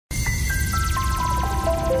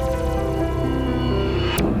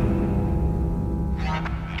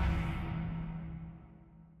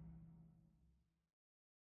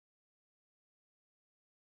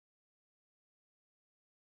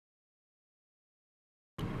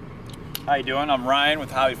How you doing? I'm Ryan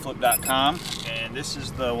with HobbyFlip.com, and this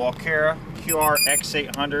is the Walkera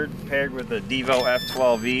X800 paired with the Devo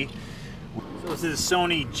F12E. So this is a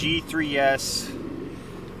Sony G3S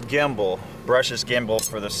gimbal, brushless gimbal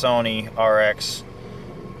for the Sony RX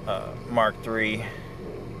Mark III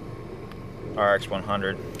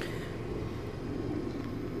RX100.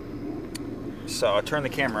 So I turn the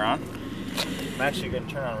camera on. I'm actually going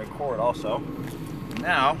to turn on record also.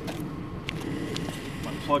 Now, I'm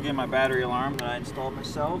going to plug in my battery alarm that I installed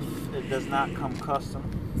myself. It does not come custom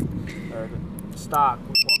or stock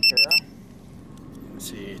with Walkera. Let's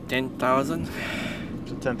see, 10,000.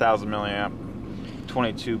 It's a 10,000 milliamp,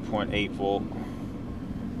 22.8 volt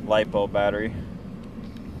LiPo battery.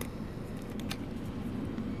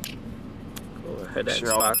 Go ahead and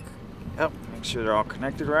stock. Yep, make sure they're all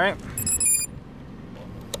connected right.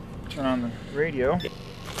 Turn on the radio.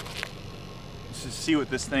 Let's just see what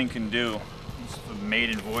this thing can do. This is a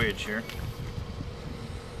maiden voyage here.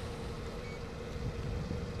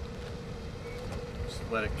 Just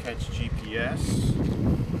let it catch GPS.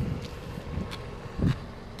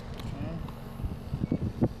 Okay.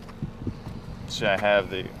 So I have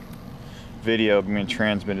the video being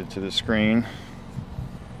transmitted to the screen.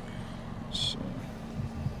 So,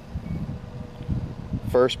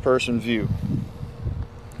 first person view.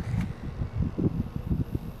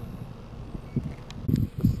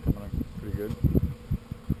 Good.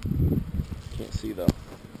 Can't see though. Let's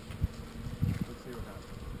see what happens.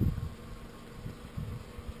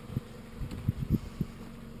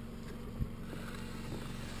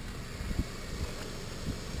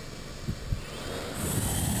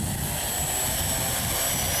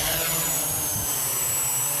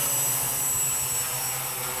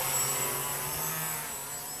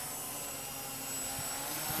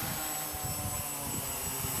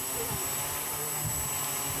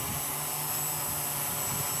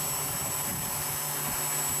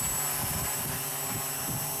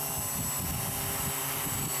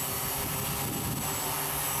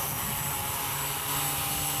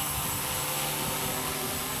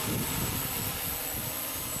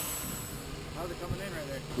 How's it coming in right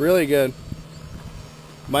there? Really good.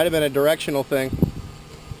 Might have been a directional thing.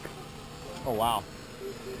 Oh wow.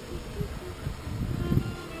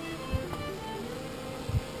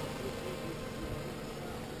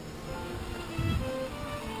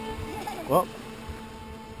 Well,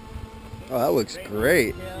 oh, that looks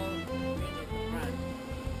great.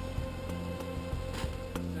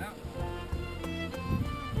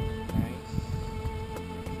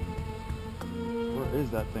 Where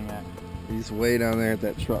is that thing at? He's way down there at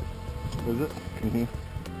that truck. Is it? Mm-hmm.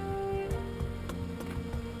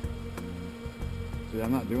 See,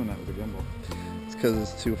 I'm not doing that with the gimbal. It's because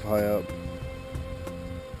it's too high up.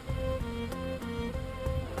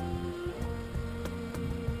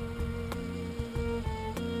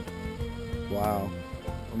 Wow.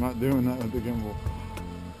 I'm not doing that with the gimbal.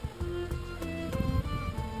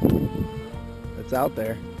 It's out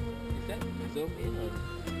there. Is that zoom in or?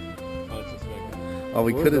 Oh, it's just right now. Oh,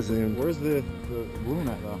 we could have zoomed. Where's the balloon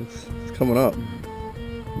at though? It's coming up.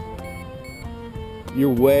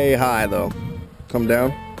 You're way high though. Come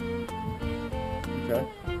down. Okay.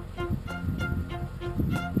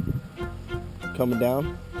 Coming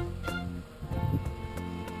down.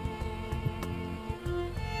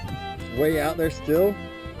 Way out there still.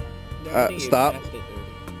 No, I think you Stop. passed it already.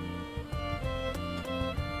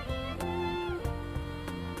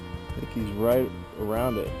 I think he's right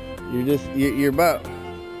around it. You're about.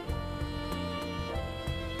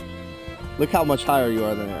 Look how much higher you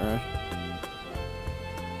are than it, right?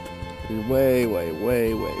 You're way.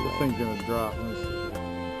 This thing's gonna drop. Let me see.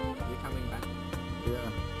 You're coming back.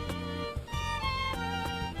 Yeah.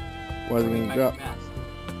 Where's it Coming gonna back drop? fast.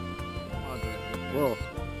 Oh, good. Whoa.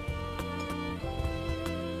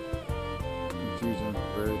 Confusing.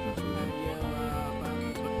 Very confusing.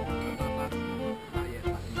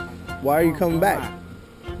 Why are you coming back?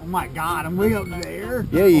 Oh my God! I'm way up there.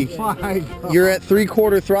 Yeah, you. Oh my God. You're at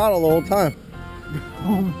 3/4 throttle the whole time.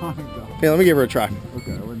 Oh my God. Here, let me give her a try.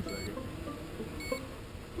 Okay, 1 second.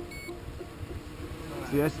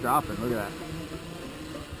 See, that's dropping. Look at that.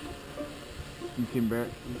 You can bear.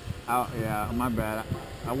 Oh, yeah, my bad.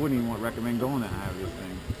 I wouldn't even recommend going that high with this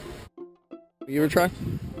thing. Give her a try.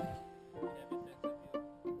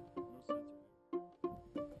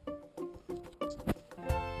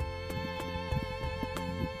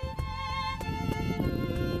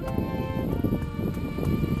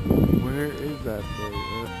 Where is that thing?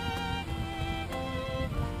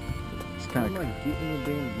 It's kind of like getting the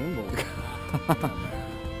damn gimbal.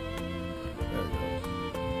 There it goes.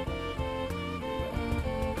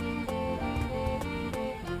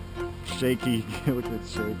 shaky. Look at it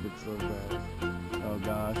shake, it's so bad. Oh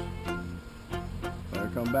gosh.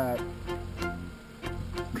 Better come back.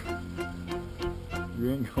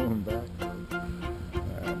 You ain't going back.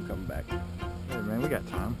 Alright, I'm coming back. Hey man, we got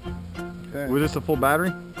time. Okay. Was this a full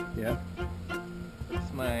battery? Yeah.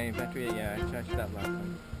 It's my battery, yeah, I charged that last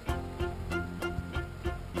time.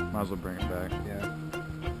 Might as well bring it back. Yeah.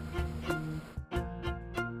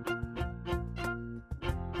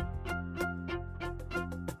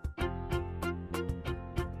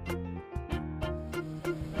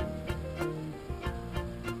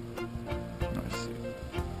 Let's see.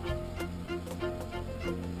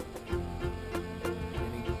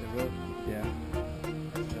 Getting to the road. Yeah.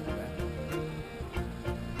 Step back.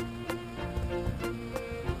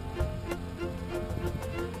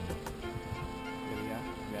 There we go.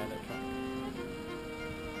 Yeah, that truck.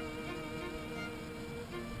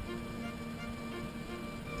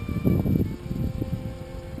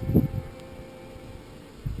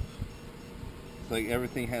 It's like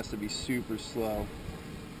everything has to be super slow.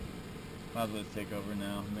 Might as well take over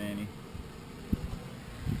now, Manny.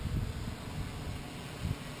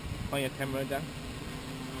 Point your camera down.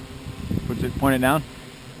 Point it down.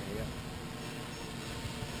 There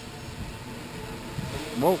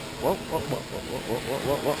Whoa, whoa, whoa, whoa, whoa, whoa, whoa,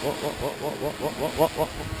 whoa, whoa, whoa, whoa, whoa, whoa, whoa, whoa, whoa.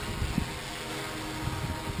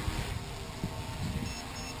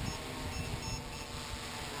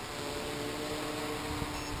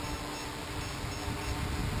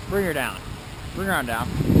 Bring her down. Bring her on down.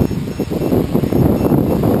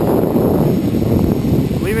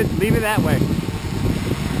 Leave it that way.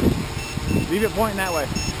 Leave it pointing that way.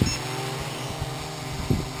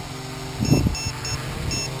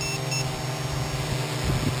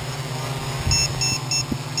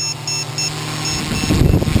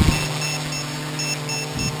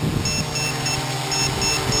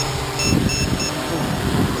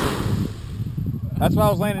 That's why I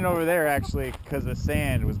was landing over there actually, because the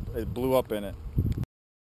sand it blew up in it.